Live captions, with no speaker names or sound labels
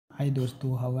हाय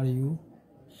दोस्तों, how are you.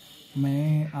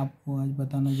 मैं आपको आज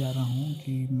बताना जा रहा हूँ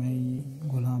कि मैं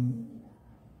गुलाम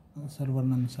server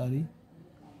Ansari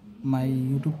my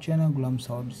YouTube channel Ghulam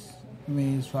shorts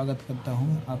में स्वागत करता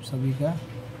हूँ आप सभी का।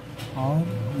 और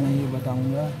मैं ये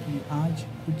बताऊँगा कि आज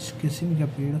कुछ किस्म के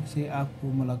पेड़ से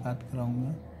आपको मुलाकात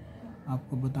कराऊँगा।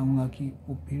 आपको बताऊँगा कि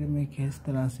वो पेड़ में किस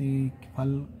तरह से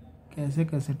फल कैसे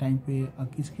कैसे टाइम पे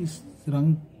किस किस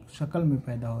रंग शक्ल में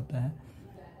पैदा होता है।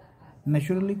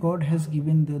 Naturally, God has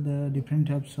given the different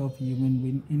types of human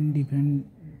being in different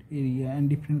area and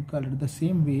different color. The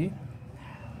same way,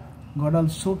 God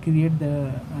also create the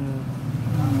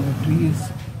trees,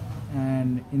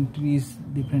 and in trees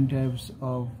different types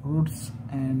of fruits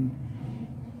and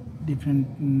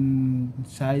different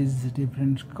size,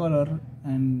 different color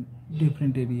and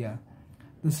different area.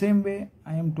 The same way,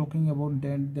 I am talking about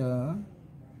that the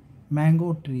mango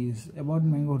trees. About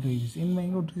mango trees, in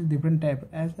mango trees different type,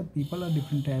 as the people are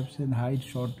different types in height,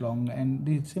 short, long, and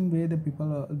the same way the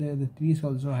people are, the trees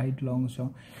also height, long. So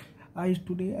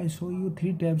today I show you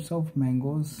three types of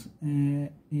mangoes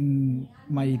in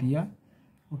my area.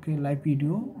 Okay, live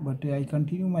video, but I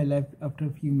continue my live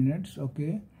after a few minutes.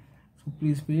 Okay, so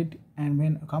please wait, and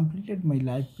when completed my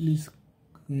live, please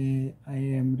I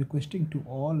am requesting to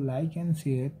all like and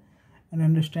share and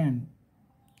understand.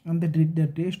 And the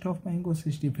taste of mangoes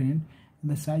is different,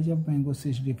 and the size of mangoes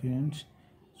is different.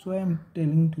 So I am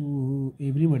telling to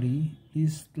everybody,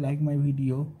 please like my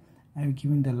video. I am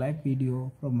giving the live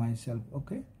video from myself.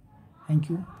 Okay,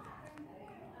 thank you.